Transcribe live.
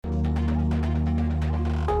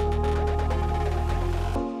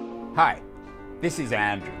Hi, this is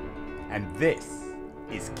Andrew, and this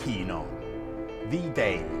is Keen On, the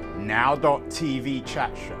daily now.tv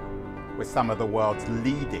chat show with some of the world's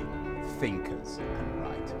leading thinkers and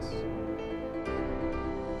writers.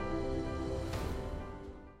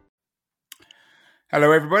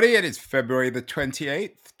 Hello, everybody. It is February the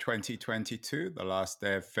 28th, 2022, the last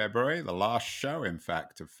day of February, the last show, in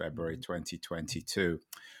fact, of February 2022.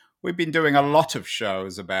 We've been doing a lot of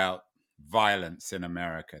shows about violence in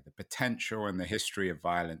America, the potential and the history of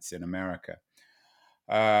violence in America.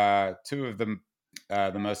 Two of them,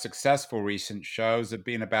 the most successful recent shows have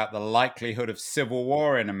been about the likelihood of civil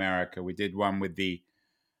war in America. We did one with the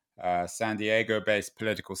San Diego-based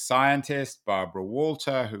political scientist, Barbara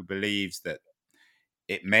Walter, who believes that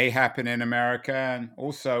it may happen in America. And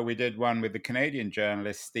also we did one with the Canadian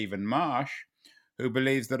journalist, Stephen Marsh, who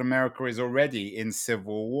believes that America is already in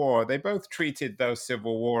civil war. They both treated those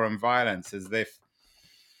civil war and violence as if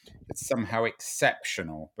it's somehow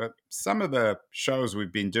exceptional. But some of the shows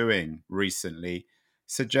we've been doing recently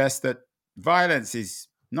suggest that violence is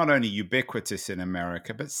not only ubiquitous in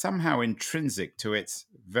America, but somehow intrinsic to its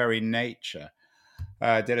very nature.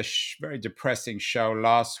 I did a very depressing show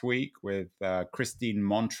last week with Christine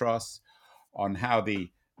Montross on how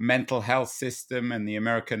the mental health system and the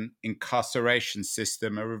American incarceration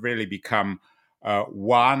system have really become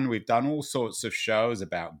one. We've done all sorts of shows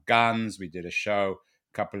about guns. We did a show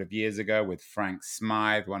a couple of years ago with Frank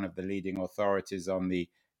Smythe, one of the leading authorities on the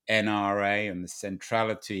NRA and the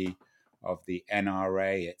centrality of the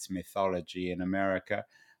NRA, its mythology in America.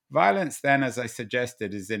 Violence, then, as I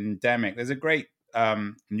suggested, is endemic. There's a great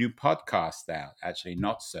new podcast out, actually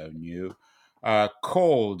not so new,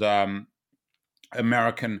 called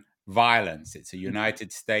American Violence. It's a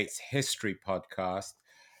United States history podcast,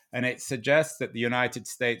 and it suggests that the United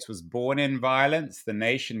States was born in violence. The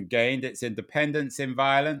nation gained its independence in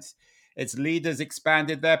violence. Its leaders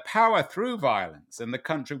expanded their power through violence, and the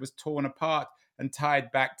country was torn apart and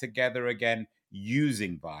tied back together again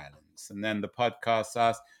using violence. And then the podcast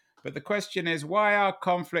asks, but the question is, why are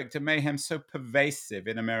conflict and mayhem so pervasive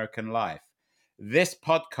in American life? This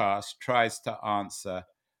podcast tries to answer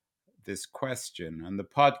this question. And the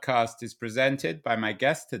podcast is presented by my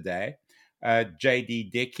guest today, J.D.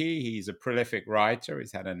 Dickey. He's a prolific writer.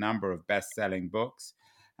 He's had a number of best-selling books.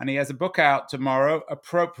 And he has a book out tomorrow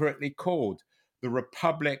appropriately called The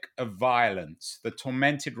Republic of Violence, The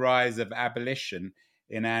Tormented Rise of Abolition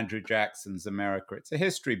in Andrew Jackson's America. It's a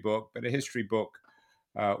history book, but a history book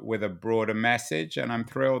with a broader message. And I'm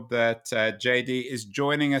thrilled that JD is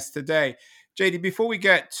joining us today. JD, before we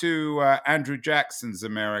get to Andrew Jackson's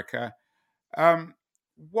America,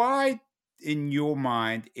 why, in your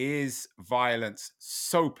mind, is violence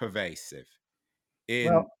so pervasive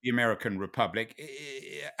in the American Republic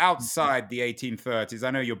outside the 1830s?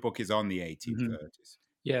 I know your book is on the 1830s.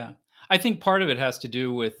 Yeah, I think part of it has to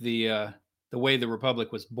do with the way the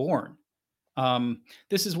Republic was born.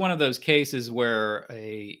 This is one of those cases where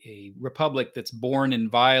a republic that's born in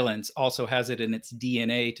violence also has it in its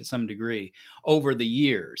DNA to some degree over the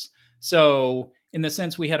years. So, in the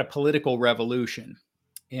sense, we had a political revolution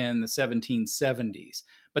in the 1770s,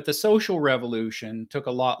 but the social revolution took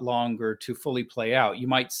a lot longer to fully play out. You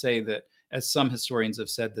might say that, as some historians have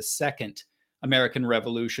said, the second American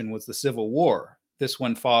Revolution was the Civil War. This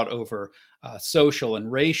one fought over social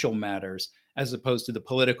and racial matters, as opposed to the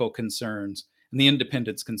political concerns and the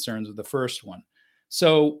independence concerns of the first one.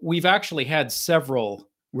 So we've actually had several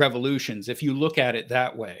revolutions, if you look at it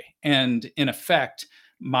that way. And in effect,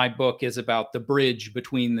 my book is about the bridge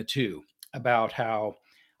between the two, about how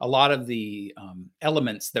a lot of the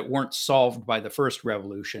elements that weren't solved by the first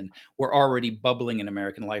revolution were already bubbling in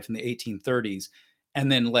American life in the 1830s,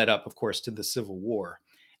 and then led up, of course, to the Civil War.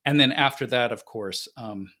 And then after that, of course,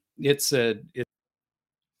 it's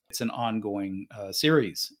an ongoing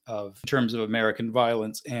series of in terms of American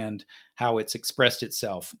violence and how it's expressed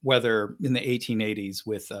itself, whether in the 1880s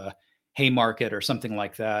with Haymarket or something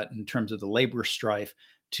like that, in terms of the labor strife,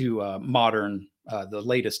 to modern, the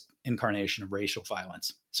latest incarnation of racial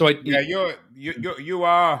violence. So, you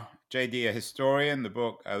are, JD, a historian. The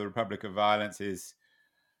book, The Republic of Violence, is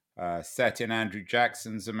set in Andrew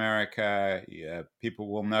Jackson's America. People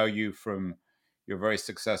will know you from your very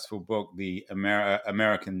successful book, The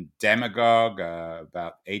American Demagogue,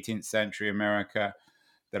 about 18th century America.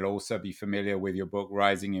 They'll also be familiar with your book,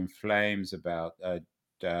 Rising in Flames, about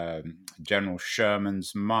General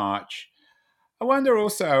Sherman's march. I wonder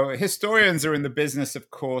also, historians are in the business, of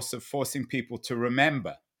course, of forcing people to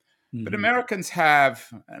remember. Mm-hmm. But Americans have,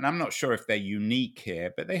 and I'm not sure if they're unique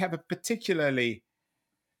here, but they have a particularly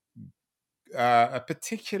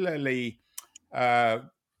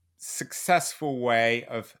successful way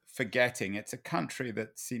of forgetting. It's a country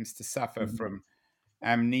that seems to suffer Mhm. from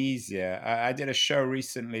amnesia. I did a show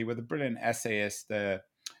recently with a brilliant essayist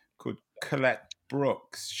called Colette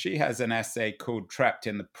Brooks. She has an essay called Trapped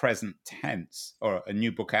in the Present Tense, or a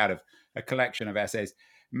new book out of a collection of essays,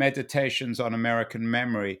 Meditations on American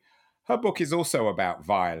Memory. Her book is also about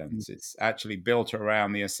violence. It's actually built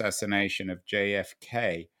around the assassination of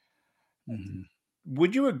JFK. Mhm.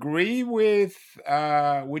 Would you agree with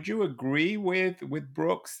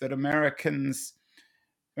Brooks that America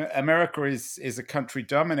is a country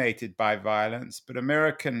dominated by violence, but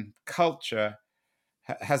American culture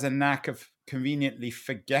has a knack of conveniently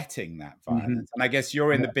forgetting that Mhm. violence? And I guess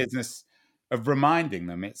you're in Yeah. the business of reminding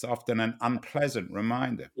them. It's often an unpleasant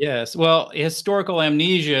reminder. Yes. Well, historical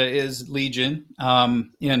amnesia is legion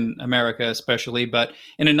in America, especially, but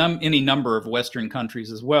in any number of Western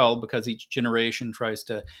countries as well, because each generation tries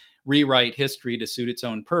to rewrite history to suit its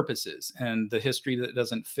own purposes. And the history that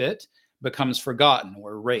doesn't fit becomes forgotten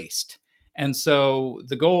or erased. And so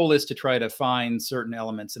the goal is to try to find certain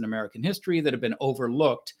elements in American history that have been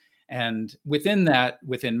overlooked. And within that,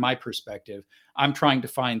 within my perspective, I'm trying to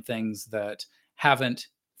find things that haven't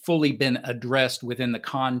fully been addressed within the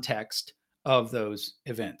context of those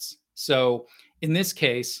events. So, in this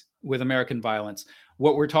case, with American violence,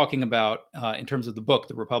 what we're talking about in terms of the book,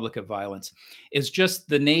 The Republic of Violence, is just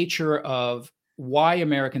the nature of why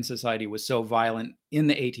American society was so violent in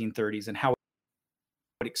the 1830s and how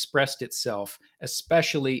it expressed itself,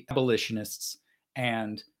 especially abolitionists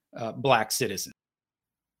and Black citizens,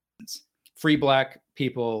 free Black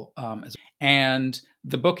people. And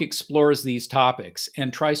the book explores these topics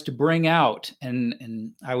and tries to bring out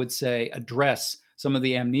and I would say address some of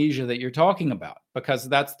the amnesia that you're talking about, because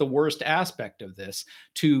that's the worst aspect of this,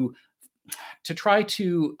 to try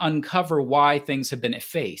to uncover why things have been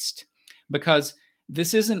effaced, because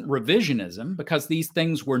this isn't revisionism, because these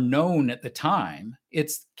things were known at the time.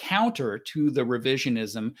 It's counter to the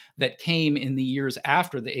revisionism that came in the years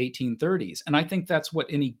after the 1830s. And I think that's what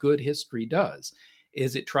any good history does,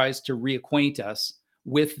 is it tries to reacquaint us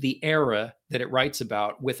with the era that it writes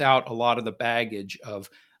about without a lot of the baggage of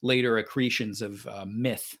later accretions of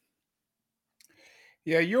myth.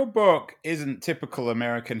 Yeah, your book isn't typical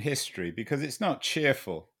American history because it's not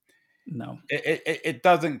cheerful. No. It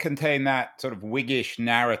doesn't contain that sort of Whiggish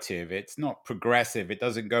narrative. It's not progressive. It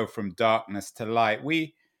doesn't go from darkness to light.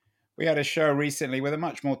 We had a show recently with a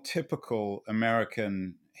much more typical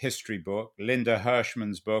American history book, Linda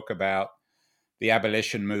Hirschman's book about the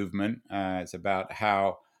abolition movement. It's about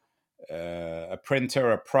how a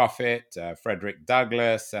printer, a prophet, Frederick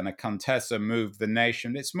Douglass, and a Contessa moved the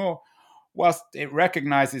nation. It's more, whilst it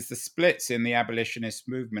recognizes the splits in the abolitionist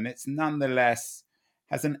movement, it's nonetheless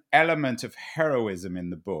has an element of heroism in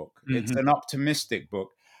the book. It's Mhm. an optimistic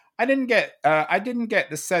book. I didn't get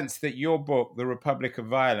the sense that your book, The Republic of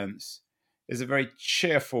Violence, is a very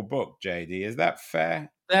cheerful book, JD. Is that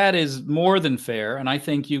fair? That is more than fair, and I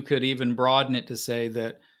think you could even broaden it to say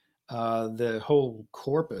that the whole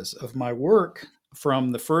corpus of my work,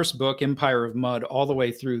 from the first book, Empire of Mud, all the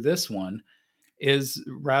way through this one, is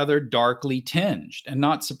rather darkly tinged, and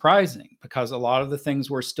not surprising, because a lot of the things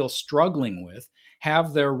we're still struggling with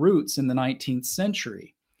have their roots in the 19th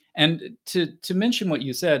century. And to mention what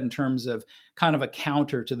you said in terms of kind of a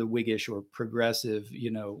counter to the Whiggish or progressive,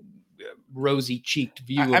 rosy cheeked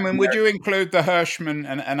view I of mean, would America. you include the Hirschman?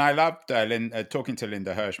 And I loved talking to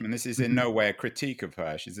Linda Hirschman. This is in Mhm. no way a critique of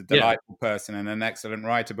her. She's a Yeah. delightful person and an excellent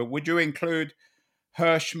writer. But would you include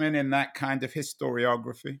Hirschman in that kind of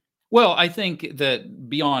historiography? Well, I think that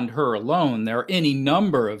beyond her alone, there are any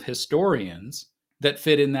number of historians that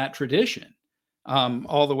fit in that tradition,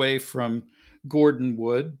 all the way from Gordon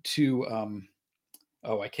Wood to,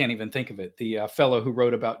 I can't even think of it, the fellow who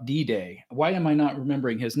wrote about D Day. Why am I not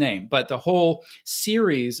remembering his name? But the whole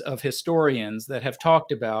series of historians that have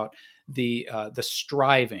talked about the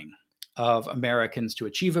striving of Americans to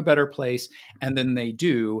achieve a better place, and then they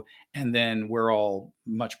do, and then we're all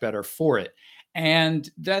much better for it. And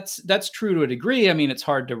that's true to a degree. I mean, it's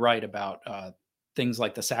hard to write about things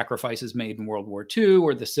like the sacrifices made in World War II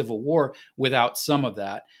or the Civil War without some of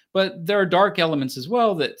that. But there are dark elements as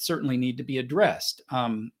well that certainly need to be addressed.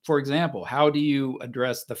 For example, how do you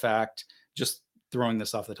address the fact, just throwing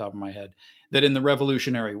this off the top of my head, that in the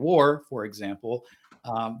Revolutionary War, for example,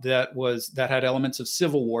 that had elements of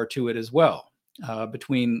civil war to it as well,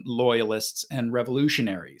 between loyalists and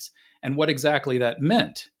revolutionaries, and what exactly that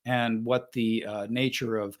meant, and what the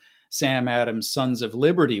nature of Sam Adams' Sons of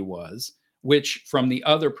Liberty was, which, from the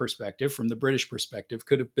other perspective, from the British perspective,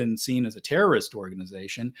 could have been seen as a terrorist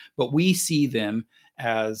organization, but we see them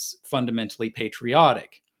as fundamentally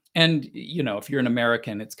patriotic. And if you're an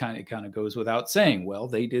American, it kind of goes without saying. Well,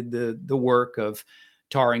 they did the work of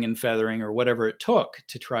tarring and feathering or whatever it took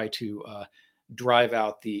to try to drive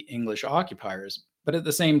out the English occupiers. But at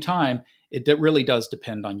the same time, it really does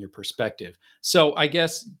depend on your perspective. So I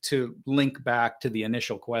guess to link back to the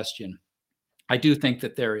initial question, I do think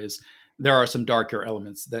that there are some darker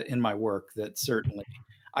elements that in my work that certainly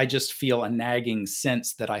I just feel a nagging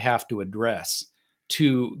sense that I have to address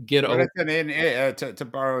to get Well, over. to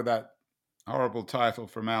borrow that horrible title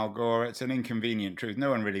from Al Gore, it's an inconvenient truth.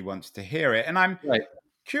 No one really wants to hear it. And I'm Right.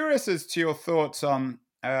 curious as to your thoughts on.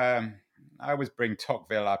 I always bring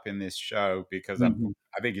Tocqueville up in this show because Mhm.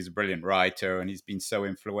 I think he's a brilliant writer and he's been so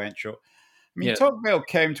influential. I mean, Yeah. Tocqueville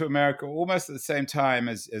came to America almost at the same time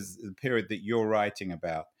as the period that you're writing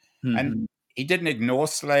about. And Mhm. he didn't ignore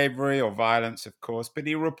slavery or violence, of course, but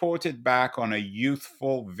he reported back on a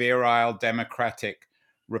youthful, virile, democratic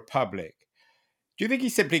republic. Do you think he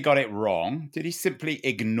simply got it wrong? Did he simply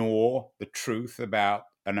ignore the truth about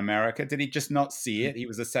an America? Did he just not see it? He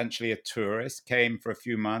was essentially a tourist, came for a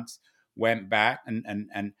few months, went back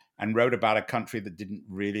and wrote about a country that didn't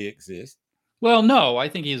really exist. Well, no, I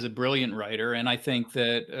think he's a brilliant writer, and I think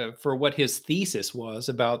that for what his thesis was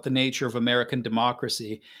about the nature of American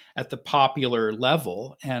democracy at the popular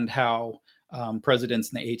level and how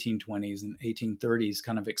presidents in the 1820s and 1830s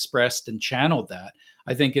kind of expressed and channeled that,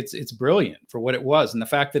 I think it's brilliant for what it was, and the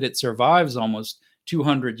fact that it survives almost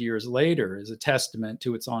 200 years later is a testament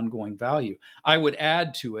to its ongoing value. I would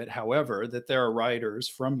add to it, however, that there are writers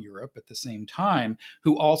from Europe at the same time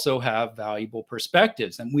who also have valuable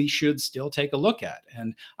perspectives and we should still take a look at.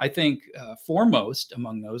 And I think foremost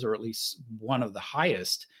among those, or at least one of the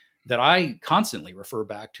highest that I constantly refer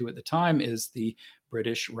back to at the time, is the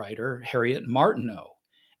British writer Harriet Martineau.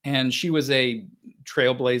 And she was a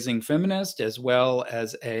trailblazing feminist as well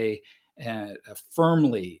as a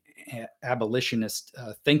firmly abolitionist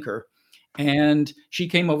thinker. And she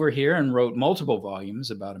came over here and wrote multiple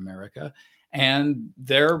volumes about America, and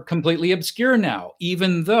they're completely obscure now,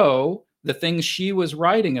 even though the things she was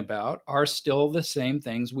writing about are still the same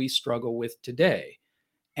things we struggle with today.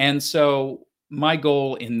 And so my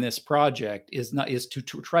goal in this project is to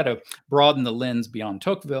try to broaden the lens beyond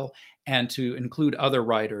Tocqueville and to include other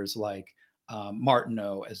writers like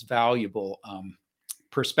Martineau as valuable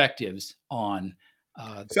perspectives on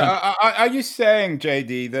the So country. are you saying,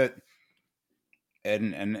 JD, that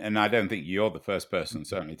and I don't think you're the first person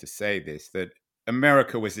certainly to say this, that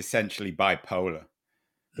America was essentially bipolar,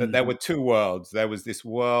 that there Mhm. were two worlds. There was this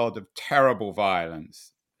world of terrible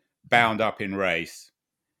violence bound up in race,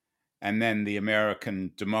 and then the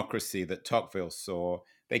American democracy that Tocqueville saw.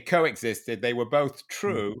 They coexisted. They were both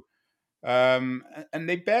true, and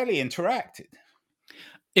they barely interacted.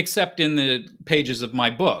 Except in the pages of my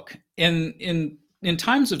book. In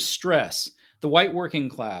times of stress, the white working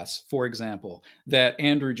class, for example, that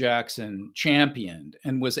Andrew Jackson championed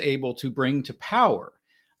and was able to bring to power,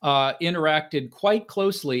 interacted quite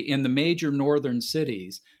closely in the major northern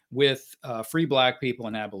cities with free black people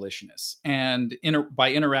and abolitionists. And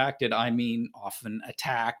by interacted, I mean often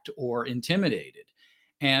attacked or intimidated.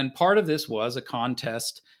 And part of this was a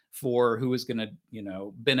contest for who was going to,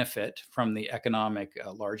 benefit from the economic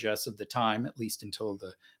largesse of the time, at least until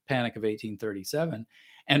the Panic of 1837.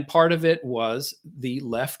 And part of it was the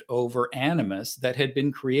leftover animus that had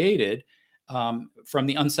been created from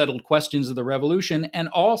the unsettled questions of the revolution, and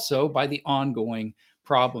also by the ongoing And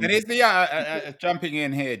problems. is the jumping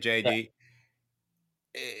in here, Yeah.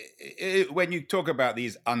 JD? When you talk about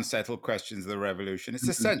these unsettled questions of the revolution, it's Mhm.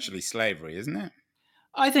 essentially slavery, isn't it?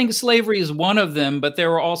 I think slavery is one of them, but there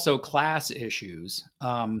were also class issues.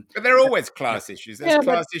 But there are always Yeah, class issues. There's yeah, but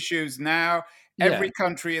class issues now. yeah, Every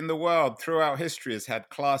country in the world throughout history has had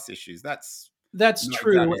class issues. That's that's not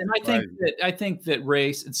true, exactly and surprising. I think that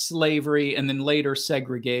race and slavery and then later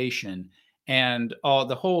segregation and all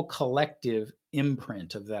the whole collective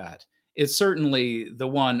imprint of that is certainly the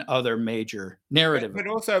one other major narrative. But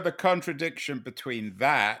also the contradiction between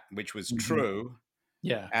that, which was Mhm. true,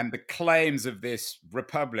 Yeah, and the claims of this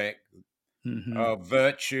republic mhm. of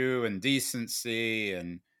virtue and decency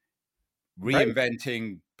and Right.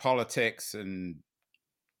 reinventing politics and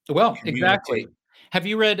Well, exactly. community. Have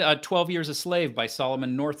you read 12 Years a Slave by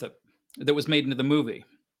Solomon Northup that was made into the movie?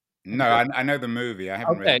 Have No, you read I know the movie. I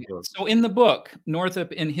haven't read Okay, the book. so in the book,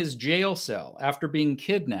 Northup in his jail cell after being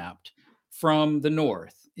kidnapped from the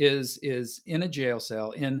North is in a jail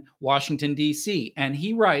cell in Washington D.C. and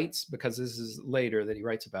he writes, because this is later that he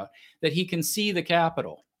writes about, that he can see the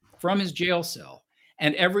Capitol from his jail cell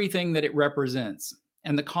and everything that it represents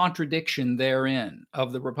and the contradiction therein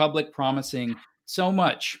of the Republic promising so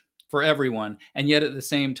much for everyone. And yet at the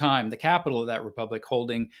same time, the capital of that republic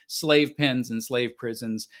holding slave pens and slave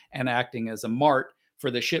prisons and acting as a mart for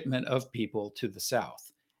the shipment of people to the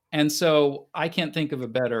South. And so I can't think of a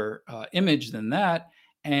better image than that.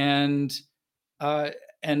 And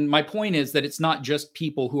my point is that it's not just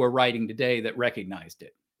people who are writing today that recognized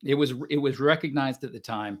it. It was recognized at the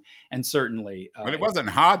time, and certainly. Well, it wasn't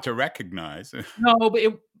hard to recognize. No, but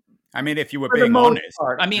I mean, if you were being honest.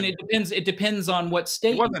 I mean, it depends. It depends on what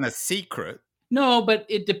state. It wasn't a secret. No, but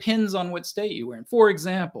it depends on what state you were in. For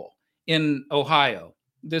example, in Ohio,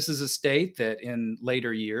 this is a state that in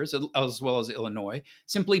later years, as well as Illinois,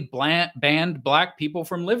 simply banned Black people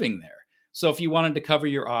from living there. So if you wanted to cover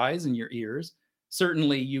your eyes and your ears,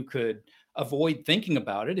 certainly you could avoid thinking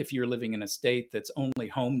about it. If you're living in a state that's only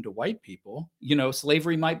home to white people,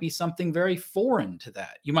 slavery might be something very foreign to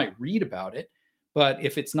that. You might read about it, but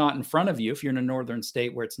if it's not in front of you, if you're in a northern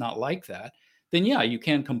state where it's not like that, then yeah, you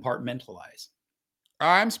can compartmentalize.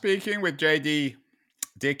 I'm speaking with J.D.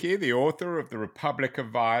 Dickey, the author of The Republic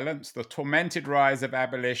of Violence, The Tormented Rise of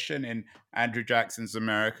Abolition in Andrew Jackson's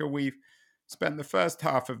America. We've spent the first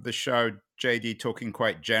half of the show, J.D., talking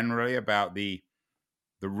quite generally about the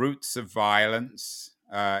roots of violence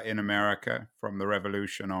in America from the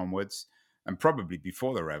Revolution onwards, and probably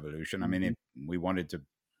before the Revolution. I mean, if we wanted to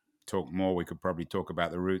talk more, we could probably talk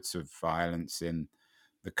about the roots of violence in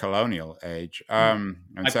the colonial age. And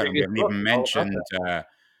certainly we haven't even mentioned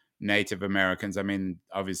Native Americans. I mean,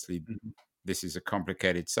 obviously, this is a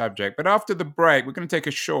complicated subject. But after the break, we're going to take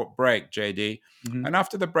a short break, JD. And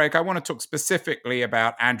after the break, I want to talk specifically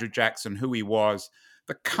about Andrew Jackson, who he was,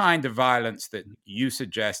 the kind of violence that you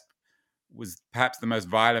suggest was perhaps the most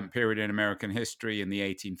violent period in American history in the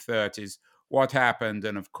 1830s, what happened,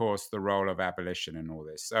 and of course, the role of abolition in all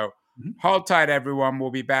this. So hold tight, everyone.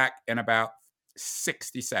 We'll be back in about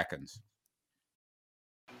 60 seconds.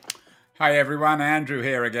 Hi, everyone. Andrew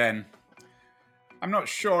here again. I'm not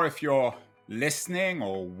sure if you're listening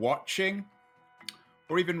or watching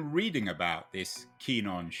or even reading about this Keen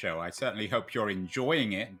On show. I certainly hope you're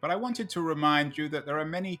enjoying it, but I wanted to remind you that there are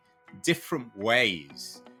many different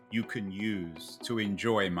ways you can use to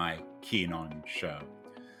enjoy my Keen On show.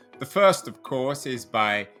 The first, of course, is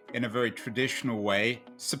by, in a very traditional way,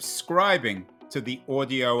 subscribing to the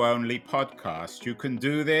audio-only podcast. You can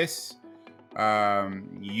do this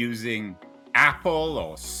using Apple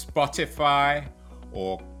or Spotify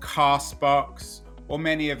or Castbox or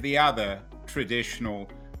many of the other traditional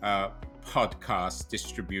podcast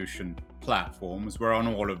distribution platforms. We're on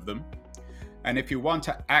all of them. And if you want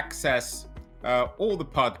to access all the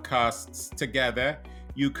podcasts together,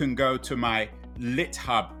 you can go to my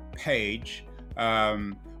LitHub page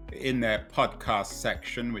in their podcast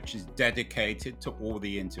section, which is dedicated to all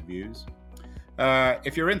the interviews.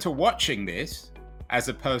 If you're into watching this, as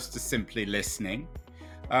opposed to simply listening,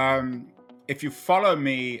 if you follow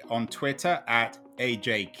me on Twitter at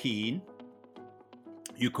AJ Keen,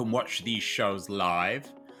 you can watch these shows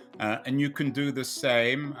live, and you can do the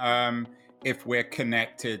same if we're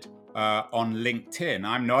connected on LinkedIn.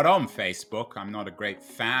 I'm not on Facebook. I'm not a great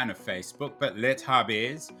fan of Facebook, but LitHub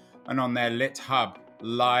is. And on their LitHub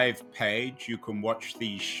live page, you can watch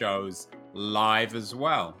these shows live as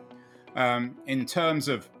well. In terms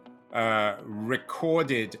of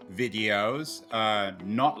recorded videos,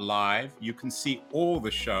 not live, you can see all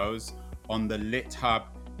the shows on the LitHub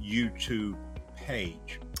YouTube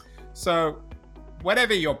page. So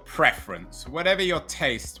whatever your preference, whatever your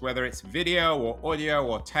taste, whether it's video or audio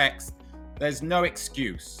or text, there's no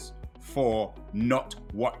excuse for not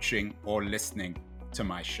watching or listening to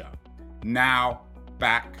my show. Now,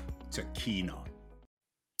 back to Keen On.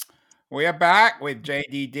 We are back with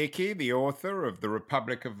J.D. Dickey, the author of The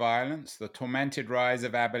Republic of Violence, The Tormented Rise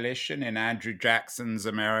of Abolition in Andrew Jackson's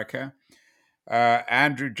America.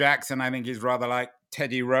 Andrew Jackson, I think, is rather like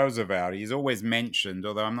Teddy Roosevelt. He's always mentioned,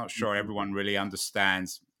 although I'm not sure everyone really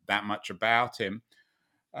understands that much about him.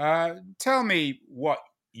 Tell me what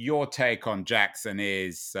your take on Jackson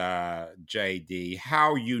is, J.D.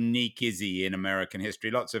 How unique is he in American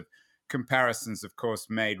history? Lots of comparisons, of course,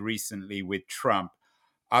 made recently with Trump.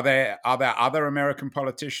 Are there other American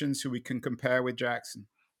politicians who we can compare with Jackson?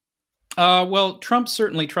 Well, Trump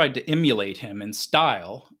certainly tried to emulate him in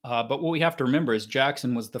style, but what we have to remember is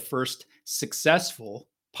Jackson was the first successful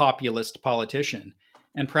populist politician,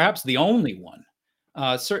 and perhaps the only one.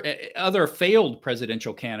 Other failed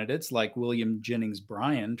presidential candidates like William Jennings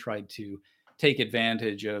Bryan tried to take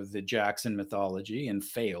advantage of the Jackson mythology and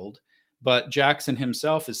failed, but Jackson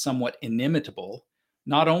himself is somewhat inimitable,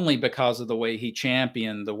 not only because of the way he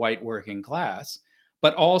championed the white working class,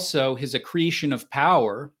 but also his accretion of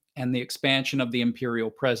power and the expansion of the imperial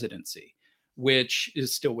presidency, which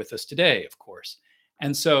is still with us today, of course.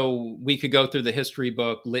 And so we could go through the history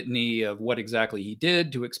book litany of what exactly he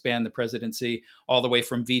did to expand the presidency, all the way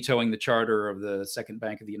from vetoing the charter of the Second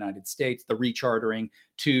Bank of the United States, the rechartering,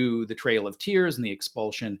 to the Trail of Tears and the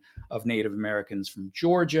expulsion of Native Americans from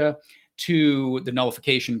Georgia, to the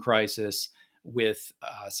nullification crisis with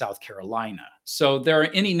South Carolina. So there are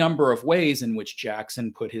any number of ways in which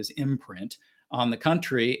Jackson put his imprint on the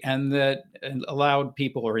country, and that allowed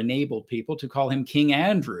people or enabled people to call him King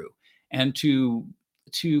Andrew, and to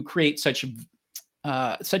create such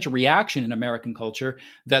a reaction in American culture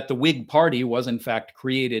that the Whig Party was in fact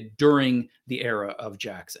created during the era of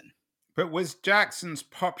Jackson. But was Jackson's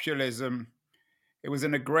populism, it was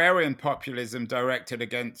an agrarian populism directed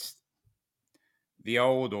against the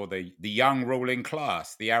old or the young ruling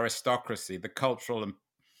class, the aristocracy, the cultural and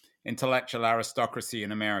intellectual aristocracy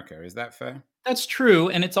in America. Is that fair? That's true.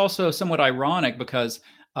 And it's also somewhat ironic because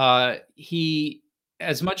he,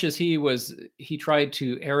 as much as he tried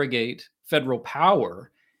to arrogate federal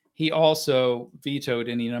power, he also vetoed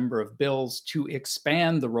any number of bills to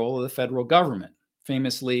expand the role of the federal government,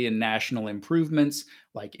 famously in national improvements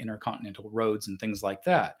like intercontinental roads and things like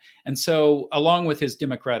that. And so, along with his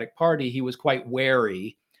Democratic Party, he was quite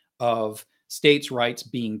wary of states' rights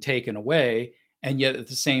being taken away. And yet, at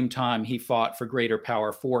the same time, he fought for greater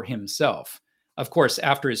power for himself. Of course,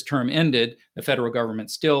 after his term ended, the federal government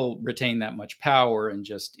still retained that much power and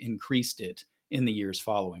just increased it in the years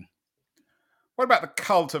following. What about the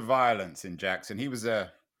cult of violence in Jackson? He was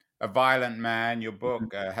a violent man. Your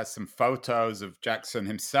book has some photos of Jackson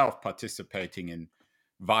himself participating in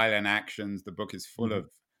violent actions. The book is full of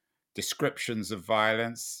descriptions of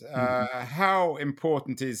violence. How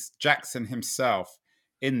important is Jackson himself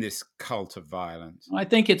in this cult of violence? I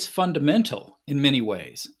think it's fundamental in many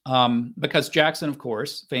ways, because Jackson, of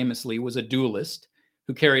course, famously was a duelist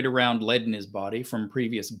who carried around lead in his body from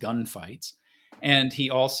previous gunfights. And he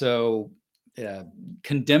also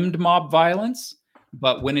condemned mob violence,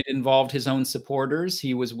 but when it involved his own supporters,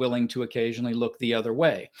 he was willing to occasionally look the other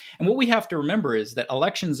way. And what we have to remember is that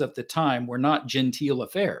elections at the time were not genteel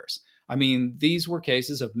affairs. I mean, these were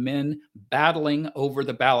cases of men battling over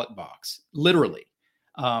the ballot box, literally.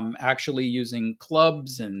 Actually using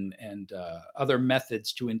clubs and other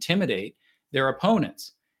methods to intimidate their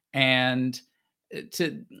opponents. And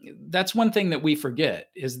that's one thing that we forget,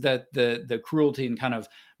 is that the cruelty and kind of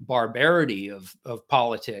barbarity of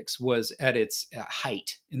politics was at its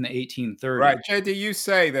height in the 1830s. Right. JD, you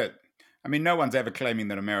say that, I mean, no one's ever claiming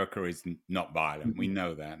that America is not violent. We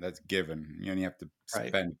know that. That's given. You only have to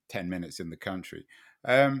spend 10 minutes in the country.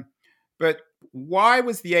 But why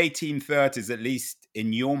was the 1830s, at least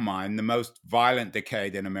in your mind, the most violent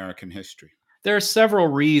decade in American history? There are several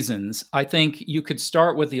reasons. I think you could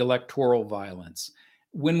start with the electoral violence.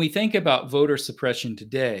 When we think about voter suppression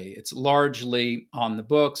today, it's largely on the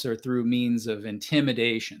books or through means of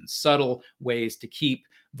intimidation, subtle ways to keep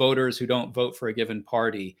voters who don't vote for a given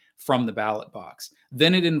party from the ballot box.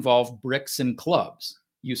 Then it involved bricks and clubs.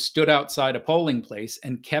 You stood outside a polling place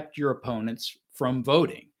and kept your opponents from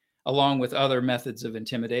voting, along with other methods of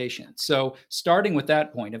intimidation. So starting with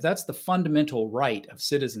that point, if that's the fundamental right of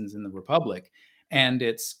citizens in the Republic and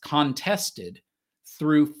it's contested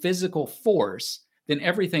through physical force, then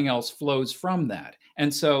everything else flows from that.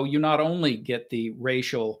 And so you not only get the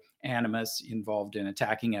racial animus involved in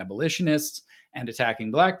attacking abolitionists and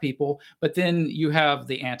attacking Black people, but then you have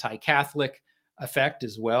the anti-Catholic effect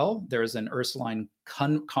as well. There's an Ursuline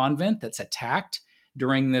convent that's attacked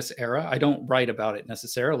during this era. I don't write about it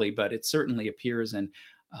necessarily, but it certainly appears in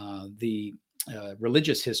the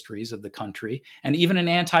religious histories of the country, and even an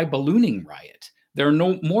anti-ballooning riot. There are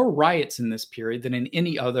no more riots in this period than in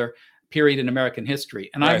any other period in American history.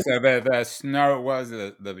 And so the snow was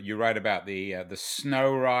you write about the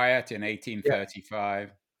snow riot in 1835.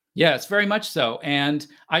 Yeah. Yes, very much so. And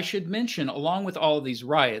I should mention, along with all of these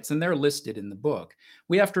riots, and they're listed in the book,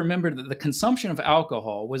 we have to remember that the consumption of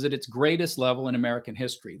alcohol was at its greatest level in American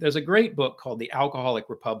history. There's a great book called The Alcoholic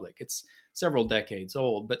Republic. It's several decades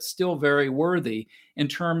old, but still very worthy in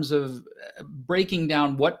terms of breaking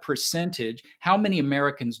down what percentage, how many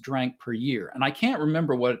Americans drank per year. And I can't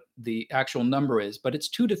remember what the actual number is, but it's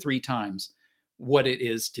 2 to 3 times what it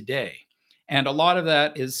is today. And a lot of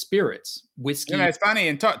that is spirits, whiskey. You know, it's funny,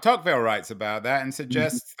 and Tocqueville writes about that and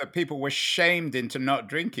suggests that people were shamed into not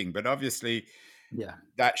drinking, but obviously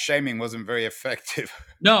that shaming wasn't very effective.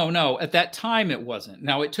 No, at that time it wasn't.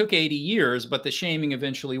 Now, it took 80 years, but the shaming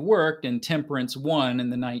eventually worked, and temperance won in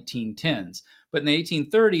the 1910s. But in the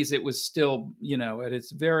 1830s, it was still, at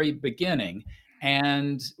its very beginning.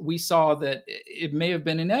 And we saw that it may have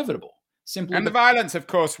been inevitable. Simply And the violence, of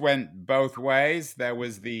course, went both ways. There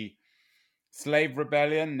was the slave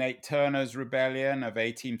rebellion, Nate Turner's rebellion of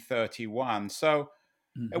 1831. So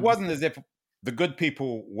it wasn't as if the good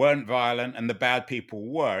people weren't violent and the bad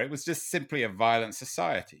people were. It was just simply a violent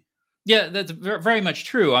society. Yeah, that's very much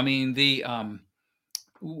true. I mean,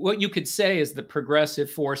 what you could say is the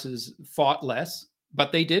progressive forces fought less,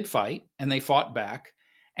 but they did fight and they fought back.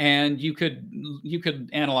 And you could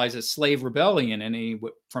analyze a slave rebellion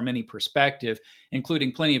from any perspective,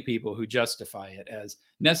 including plenty of people who justify it as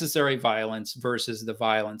necessary violence versus the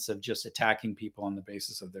violence of just attacking people on the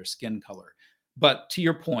basis of their skin color. But to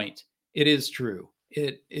your point, it is true.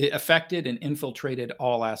 It affected and infiltrated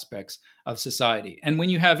all aspects of society. And when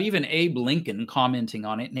you have even Abe Lincoln commenting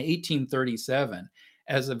on it in 1837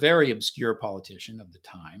 as a very obscure politician of the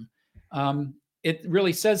time, it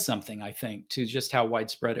really says something, I think, to just how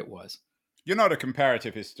widespread it was. You're not a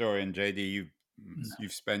comparative historian, JD.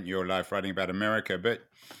 You've spent your life writing about America, but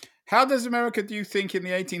how does America, do you think, in the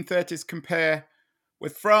 1830s compare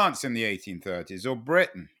with France in the 1830s, or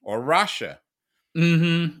Britain, or Russia?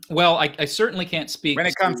 Well, I certainly can't speak when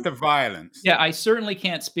it comes to violence. Yeah, I certainly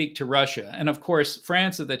can't speak to Russia. And of course,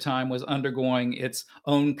 France at the time was undergoing its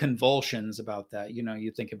own convulsions about that. You know,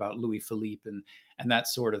 you think about Louis Philippe and that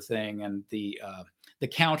sort of thing, and the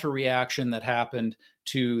counter reaction that happened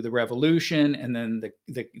to the revolution, and then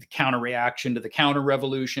the counter reaction to the counter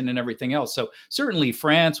revolution and everything else. So certainly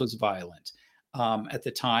France was violent at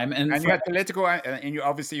the time. And you had political, and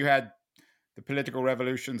you had the political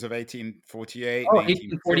revolutions of 1848.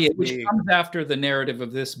 1848, which comes after the narrative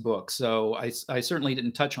of this book. So I certainly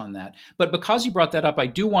didn't touch on that. But because you brought that up, I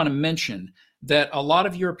do want to mention that a lot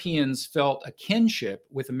of Europeans felt a kinship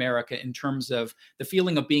with America in terms of the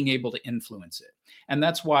feeling of being able to influence it. And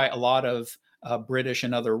that's why a lot of British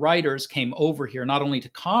and other writers came over here, not only to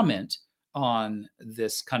comment on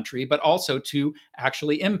this country, but also to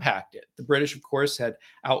actually impact it. The British, of course, had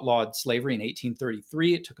outlawed slavery in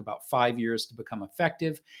 1833. It took about 5 years to become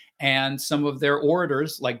effective. And some of their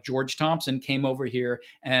orators, like George Thompson, came over here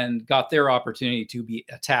and got their opportunity to be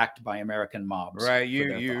attacked by American mobs. Right.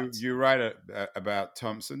 You write about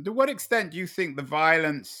Thompson. To what extent do you think the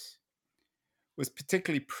violence was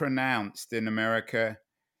particularly pronounced in America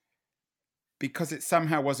because it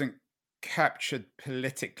somehow wasn't captured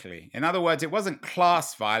politically? In other words, it wasn't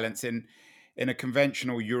class violence in a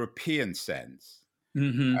conventional European sense.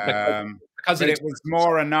 Because it was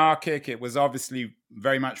more anarchic. It was obviously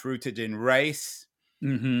very much rooted in race.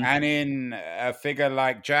 And in a figure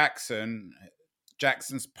like Jackson's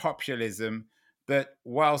populism, that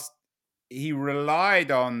whilst he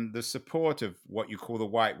relied on the support of what you call the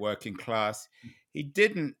white working class, he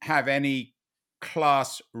didn't have any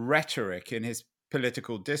class rhetoric in his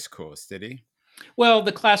political discourse, did he? Well,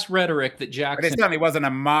 the class rhetoric that Jackson... But it certainly wasn't a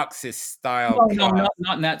Marxist style. No,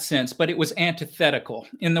 not in that sense, but it was antithetical.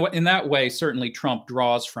 In that way, certainly Trump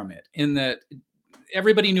draws from it, in that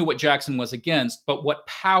everybody knew what Jackson was against, but what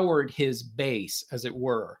powered his base, as it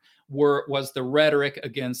were was the rhetoric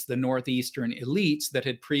against the Northeastern elites that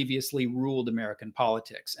had previously ruled American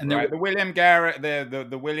politics. And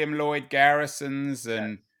the William Lloyd Garrisons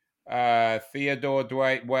and Theodore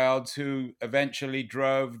Dwight Wells, who eventually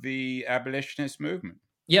drove the abolitionist movement.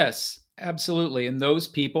 Yes, absolutely. And those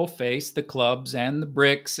people faced the clubs and the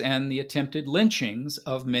bricks and the attempted lynchings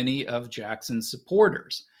of many of Jackson's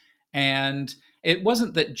supporters. And it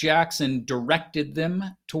wasn't that Jackson directed them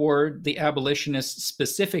toward the abolitionists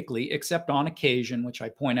specifically, except on occasion, which I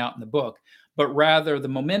point out in the book, but rather the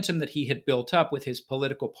momentum that he had built up with his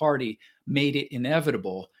political party made it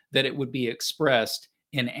inevitable that it would be expressed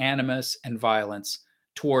in animus and violence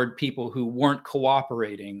toward people who weren't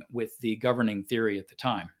cooperating with the governing theory at the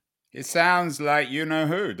time. It sounds like you know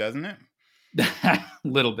who, doesn't it? A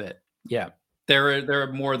little bit, yeah. There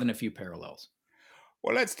are more than a few parallels.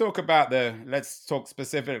 Well, let's talk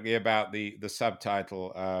specifically about the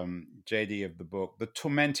subtitle, JD, of the book, The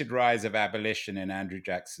Tormented Rise of Abolition in Andrew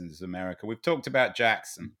Jackson's America. We've talked about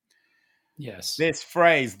Jackson. Yes. This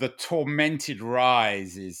phrase, the tormented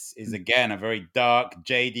rise, is again a very dark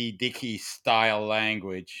J.D. Dickey style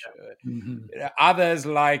language. Others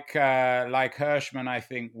like Hirschman, I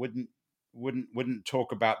think, wouldn't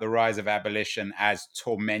talk about the rise of abolition as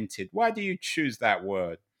tormented. Why do you choose that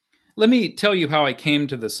word? Let me tell you how I came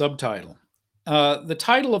to the subtitle. The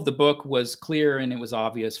title of the book was clear and it was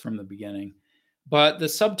obvious from the beginning, but the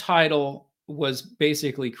subtitle was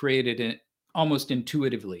basically created almost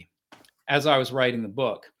intuitively as I was writing the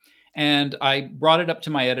book. And I brought it up to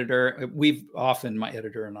my editor. My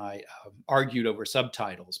editor and I, argued over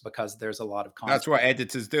subtitles because there's a lot of That's conflict. what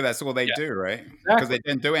editors do. That's all they Yeah, do, right? Because exactly. they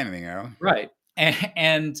didn't do anything else. Right.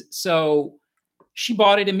 And so she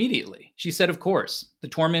bought it immediately. She said, of course, The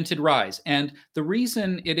Tormented Rise. And the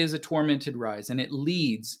reason it is A Tormented Rise and it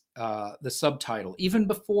leads the subtitle, even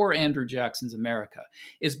before Andrew Jackson's America,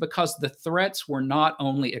 is because the threats were not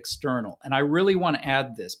only external. And I really want to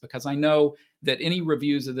add this because I know that any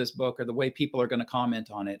reviews of this book or the way people are going to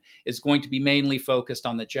comment on it is going to be mainly focused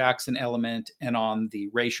on the Jackson element and on the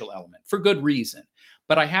racial element for good reason.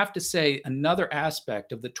 But I have to say, another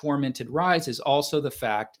aspect of The Tormented Rise is also the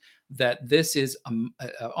fact that this is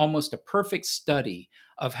almost a perfect study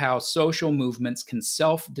of how social movements can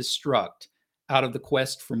self-destruct out of the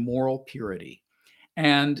quest for moral purity.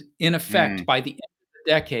 And in effect, by the end of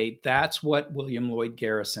the decade, that's what William Lloyd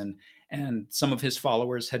Garrison and some of his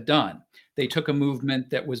followers had done. They took a movement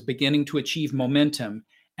that was beginning to achieve momentum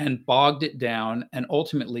and bogged it down and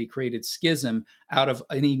ultimately created schism out of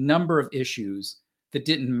any number of issues that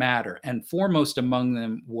didn't matter. And foremost among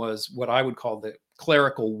them was what I would call the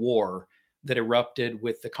clerical war that erupted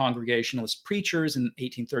with the Congregationalist preachers in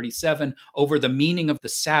 1837 over the meaning of the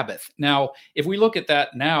Sabbath. Now, if we look at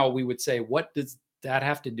that now, we would say, what does that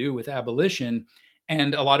have to do with abolition?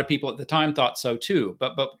 And a lot of people at the time thought so too.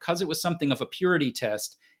 But because it was something of a purity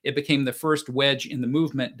test, it became the first wedge in the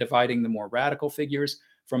movement, dividing the more radical figures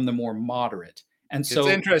from the more moderate. And so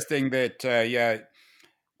it's interesting that,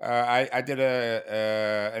 I did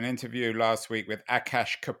an interview last week with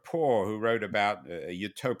Akash Kapoor, who wrote about a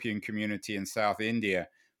utopian community in South India,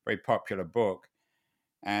 very popular book.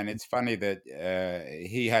 And it's funny that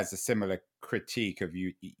he has a similar critique of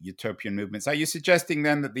utopian movements. Are you suggesting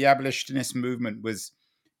then that the abolitionist movement was,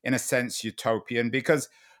 in a sense, utopian? Because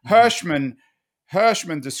Hirschman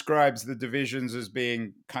describes the divisions as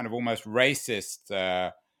being kind of almost racist.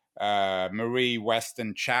 Marie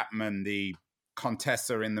Weston Chapman, the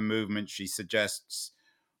contessa in the movement, she suggests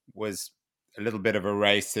was a little bit of a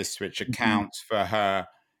racist, which accounts for her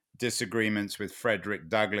disagreements with Frederick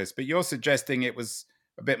Douglass. But you're suggesting it was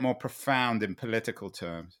a bit more profound in political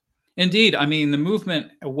terms. Indeed, I mean the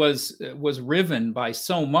movement was riven by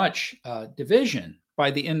so much division by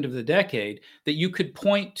the end of the decade that you could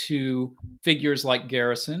point to figures like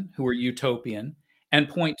Garrison, who were utopian, and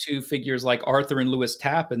point to figures like Arthur and Lewis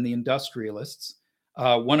Tappan, the industrialists,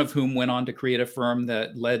 one of whom went on to create a firm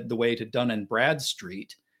that led the way to Dun and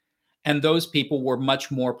Bradstreet. And those people were much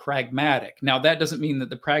more pragmatic. Now, that doesn't mean that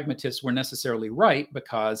the pragmatists were necessarily right,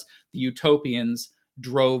 because the utopians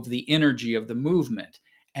drove the energy of the movement.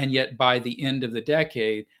 And yet, by the end of the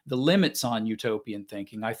decade, the limits on utopian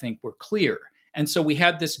thinking, I think, were clear. And so we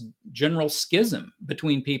had this general schism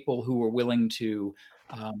between people who were willing to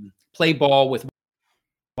play ball with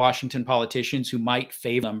Washington politicians who might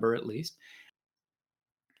favor number at least,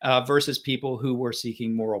 versus people who were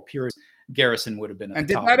seeking moral purity. Garrison would have been at and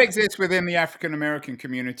the did top that of that. exist within the African American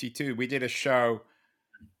community too? We did a show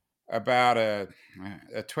about a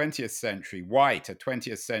 20th century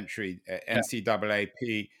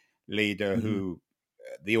NCAAP leader who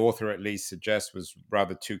the author at least suggests was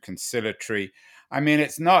rather too conciliatory. I mean,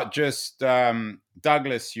 it's not just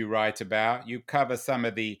Douglass you write about. You cover some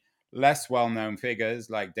of the less well-known figures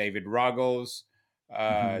like David Ruggles,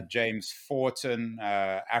 James Forten,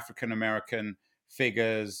 African-American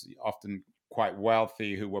figures, often quite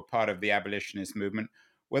wealthy, who were part of the abolitionist movement.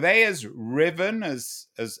 Were they as riven as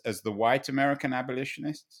the white American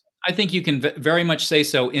abolitionists? I think you can very much say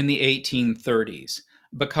so in the 1830s,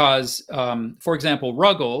 because, for example,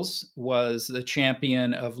 Ruggles was the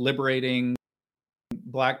champion of liberating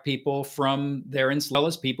Black people from their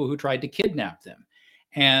enslavers, people who tried to kidnap them.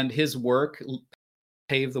 And his work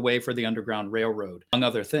paved the way for the Underground Railroad, among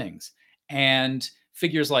other things. And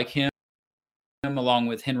figures like him, along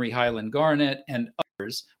with Henry Highland Garnet and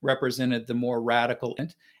others, represented the more radical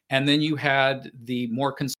end. And then you had the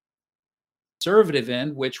more conservative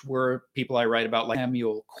end, which were people I write about, like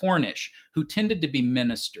Samuel Cornish, who tended to be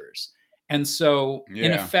ministers. And so,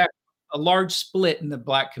 in effect, a large split in the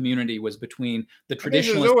Black community was between the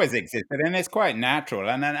traditional. This has always existed, and it's quite natural.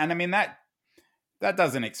 And I mean that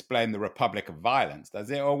doesn't explain the Republic of Violence,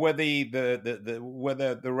 does it? Or were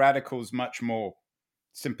the radicals much more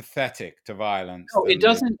sympathetic to violence? No, it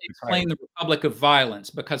doesn't explain the Republic of Violence,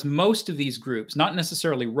 because most of these groups, not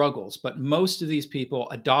necessarily Ruggles, but most of these people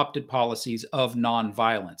adopted policies of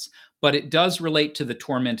nonviolence. But it does relate to the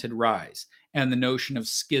Tormented Rise and the notion of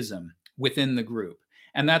schism within the group.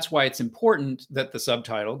 And that's why it's important that the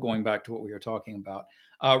subtitle, going back to what we were talking about,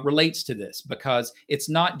 relates to this, because it's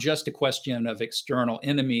not just a question of external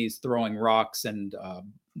enemies throwing rocks and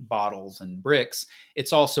bottles and bricks.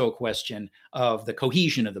 It's also a question of the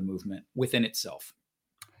cohesion of the movement within itself.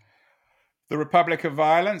 The Republic of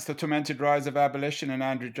Violence, The Tormented Rise of Abolition in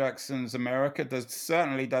Andrew Jackson's America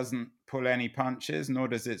certainly doesn't pull any punches, nor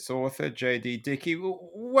does its author, J.D. Dickey.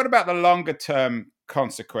 What about the longer term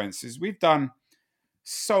consequences? We've done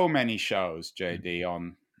so many shows, JD,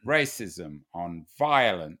 on racism, on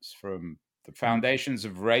violence, from the foundations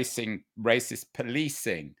of racist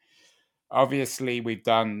policing. Obviously, we've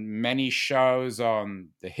done many shows on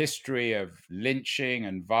the history of lynching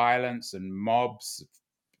and violence and mobs,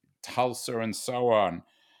 Tulsa and so on.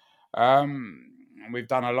 We've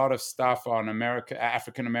done a lot of stuff on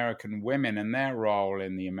African American women and their role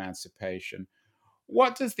in the emancipation.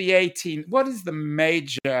 What is the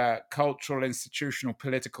major cultural, institutional,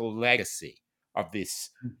 political legacy of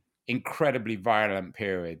this incredibly violent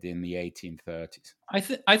period in the 1830s?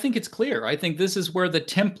 I think it's clear. I think this is where the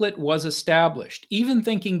template was established, even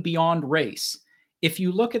thinking beyond race. If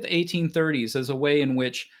you look at the 1830s as a way in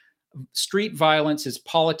which street violence is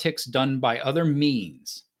politics done by other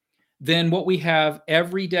means, then what we have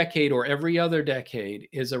every decade or every other decade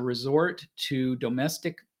is a resort to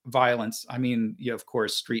domestic violence. I mean, of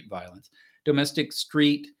course, street violence, domestic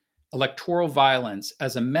street electoral violence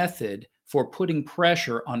as a method for putting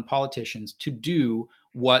pressure on politicians to do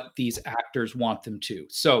what these actors want them to.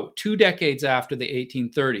 So 2 decades after the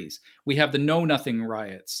 1830s, we have the Know Nothing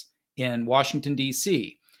riots in Washington,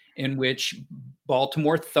 D.C., in which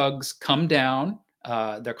Baltimore thugs come down,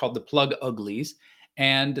 they're called the Plug Uglies,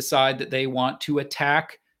 and decide that they want to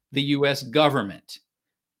attack the U.S. government.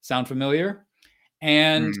 Sound familiar?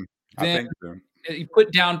 And then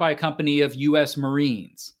put down by a company of U.S.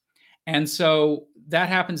 Marines. And so that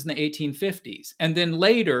happens in the 1850s. And then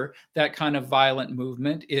later, that kind of violent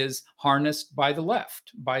movement is harnessed by the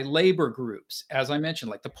left, by labor groups, as I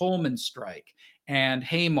mentioned, like the Pullman strike and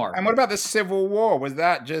Haymarket. And what about the Civil War? Was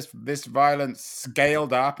that just this violence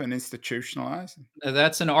scaled up and institutionalized?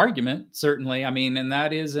 That's an argument, certainly. I mean, and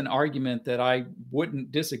that is an argument that I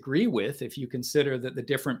wouldn't disagree with if you consider that the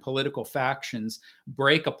different political factions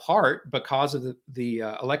break apart because of the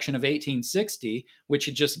election of 1860, which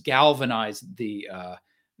had just galvanized the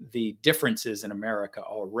differences in America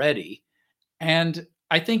already. And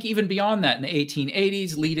I think even beyond that, in the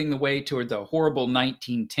 1880s, leading the way toward the horrible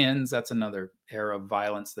 1910s, that's another era of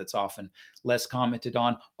violence that's often less commented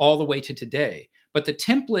on, all the way to today. But the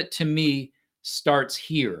template to me starts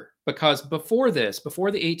here, because before this,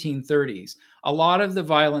 before the 1830s, a lot of the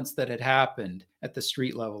violence that had happened at the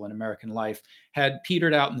street level in American life had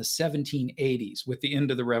petered out in the 1780s with the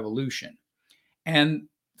end of the Revolution. And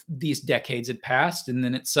these decades had passed, and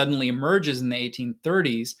then it suddenly emerges in the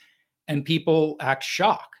 1830s, and people act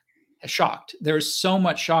shocked. There's so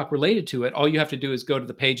much shock related to it. All you have to do is go to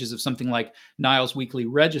the pages of something like Niles Weekly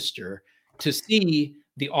Register to see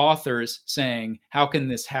the authors saying, how can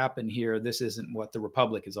this happen here? This isn't what the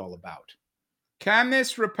Republic is all about. Can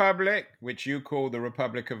this Republic, which you call the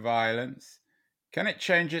Republic of Violence, can it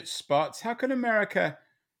change its spots? How can America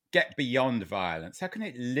get beyond violence? How can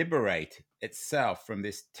it liberate itself from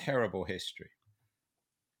this terrible history?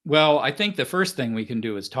 Well, I think the first thing we can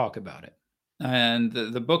do is talk about it. And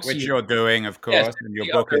the books, which you're doing, of course, yes, and your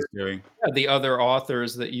book is doing. The other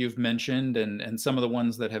authors that you've mentioned, and some of the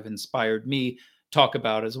ones that have inspired me, talk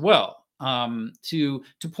about as well. To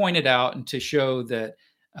point it out and to show that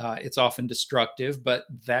it's often destructive, but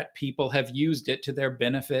that people have used it to their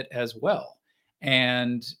benefit as well.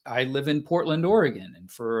 And I live in Portland, Oregon, and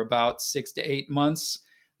for about 6 to 8 months,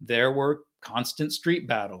 there were constant street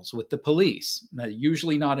battles with the police,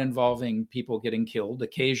 usually not involving people getting killed.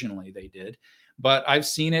 Occasionally they did, but I've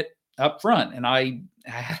seen it up front. And I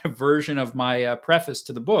had a version of my preface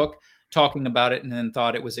to the book talking about it, and then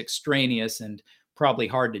thought it was extraneous and probably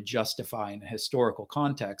hard to justify in a historical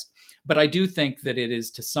context. But I do think that it is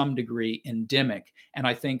to some degree endemic. And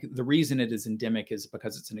I think the reason it is endemic is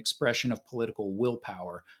because it's an expression of political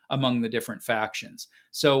willpower among the different factions.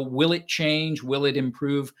 So will it change? Will it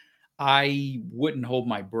improve? I wouldn't hold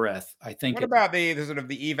my breath. I think. What about the sort of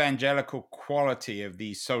the evangelical quality of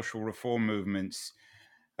these social reform movements?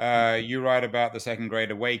 You write about the Second Great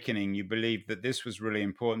Awakening. You believe that this was really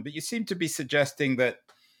important, but you seem to be suggesting that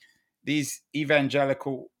these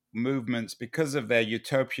evangelical movements, because of their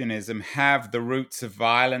utopianism, have the roots of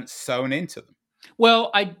violence sewn into them. Well,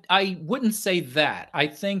 I wouldn't say that. I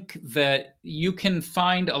think that you can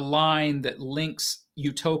find a line that links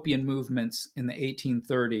utopian movements in the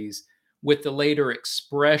 1830s with the later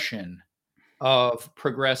expression of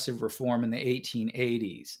progressive reform in the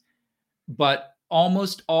 1880s. But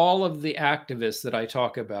almost all of the activists that I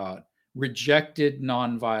talk about rejected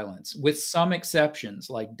nonviolence, with some exceptions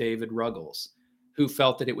like David Ruggles, who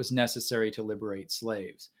felt that it was necessary to liberate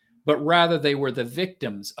slaves. But rather, they were the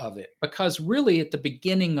victims of it. Because really, at the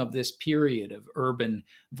beginning of this period of urban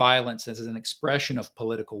violence as an expression of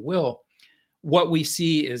political will, what we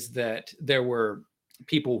see is that there were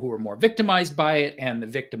people who were more victimized by it and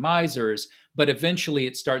the victimizers, but eventually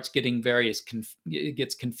it starts getting it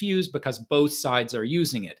gets confused because both sides are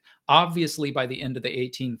using it. Obviously, by the end of the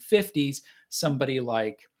 1850s, somebody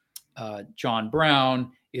like John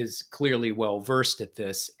Brown is clearly well versed at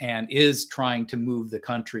this and is trying to move the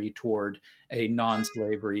country toward a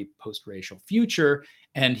non-slavery post-racial future,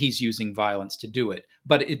 and he's using violence to do it.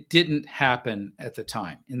 But it didn't happen at the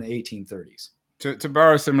time in the 1830s. To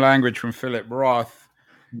borrow some language from Philip Roth,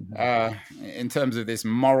 in terms of this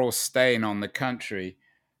moral stain on the country,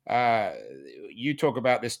 you talk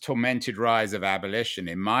about this tormented rise of abolition.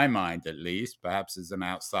 In my mind, at least, perhaps as an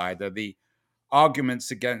outsider, the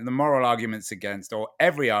moral arguments against, or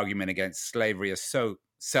every argument against slavery is so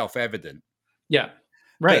self-evident. Yeah,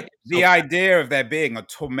 right. The idea of there being a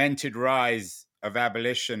tormented rise of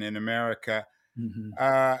abolition in America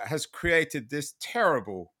has created this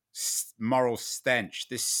terrible moral stench,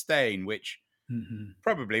 this stain, which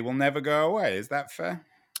probably will never go away. Is that fair?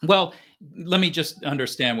 Well, let me just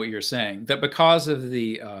understand what you're saying, that because of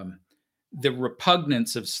the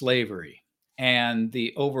repugnance of slavery and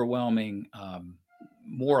the overwhelming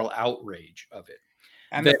moral outrage of it.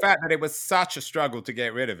 And the fact that it was such a struggle to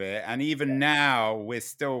get rid of it. And even now we're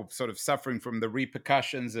still sort of suffering from the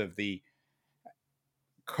repercussions of the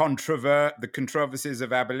controversies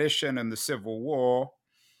of abolition and the Civil War.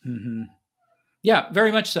 Yeah,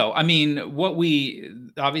 very much so. I mean,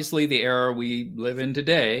 obviously the era we live in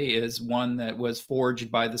today is one that was forged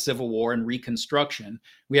by the Civil War and Reconstruction.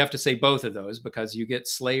 We have to say both of those because you get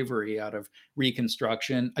slavery out of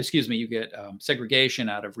Reconstruction. Excuse me, you get segregation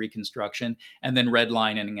out of Reconstruction, and then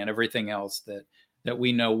redlining and everything else that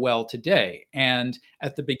we know well today. And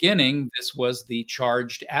at the beginning, this was the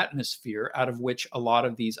charged atmosphere out of which a lot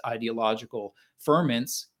of these ideological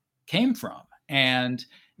ferments came from. And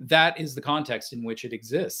that is the context in which it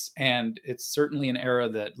exists. And it's certainly an era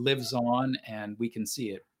that lives on, and we can see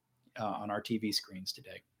it on our TV screens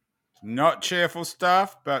today. Not cheerful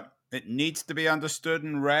stuff, but it needs to be understood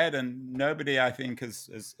and read. And nobody, I think,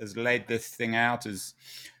 has laid this thing out as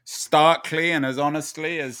starkly and as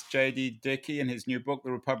honestly as J.D. Dickey in his new book,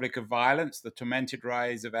 The Republic of Violence, The Tormented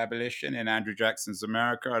Rise of Abolition in Andrew Jackson's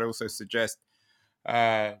America. I'd also suggest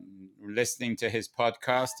listening to his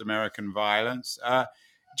podcast, American Violence.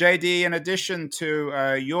 JD, in addition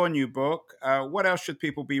to your new book, what else should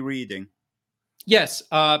people be reading? Yes.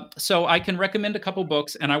 So I can recommend a couple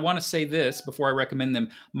books, and I want to say this before I recommend them.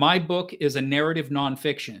 My book is a narrative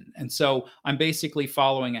nonfiction. And so I'm basically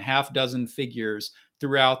following a half dozen figures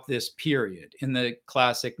throughout this period in the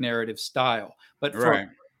classic narrative style. But for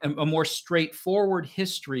a more straightforward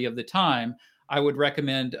history of the time, I would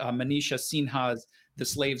recommend Manisha Sinha's The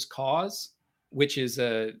Slave's Cause, which is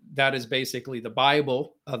that is basically the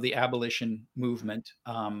Bible of the abolition movement.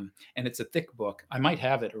 And it's a thick book. I might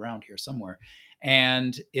have it around here somewhere.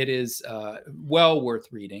 And it is well worth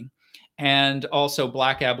reading. And also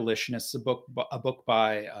Black Abolitionists, a book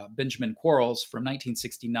by Benjamin Quarles from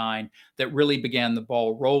 1969 that really began the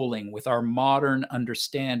ball rolling with our modern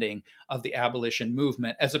understanding of the abolition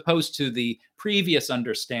movement, as opposed to the previous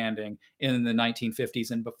understanding in the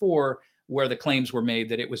 1950s and before, where the claims were made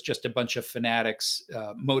that it was just a bunch of fanatics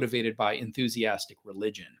motivated by enthusiastic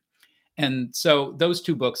religion. And so those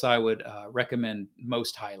two books I would recommend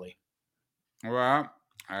most highly. Well,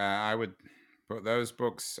 I would put those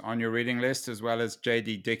books on your reading list, as well as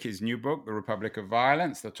J.D. Dickey's new book, The Republic of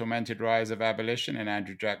Violence, The Tormented Rise of Abolition in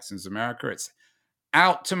Andrew Jackson's America. It's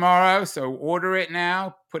out tomorrow, so order it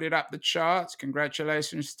now. Put it up the charts.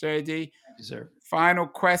 Congratulations, J.D. Thank you, sir. Final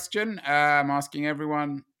question. I'm asking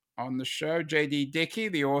everyone on the show. J.D. Dickey,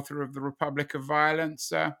 the author of The Republic of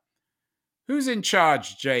Violence. Who's in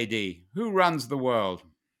charge, J.D.? Who runs the world?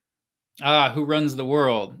 Who runs the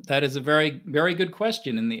world? That is a very, very good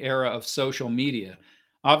question in the era of social media.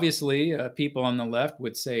 Obviously, people on the left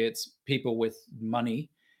would say it's people with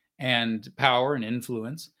money and power and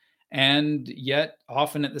influence. And yet,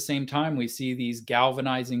 often at the same time, we see these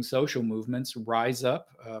galvanizing social movements rise up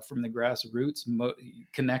from the grassroots,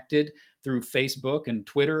 connected through Facebook and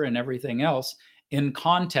Twitter and everything else in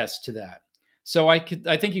contest to that. So I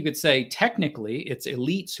think you could say technically it's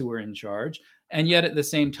elites who are in charge. And yet at the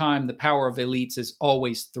same time, the power of elites is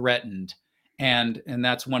always threatened. And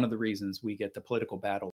that's one of the reasons we get the political battle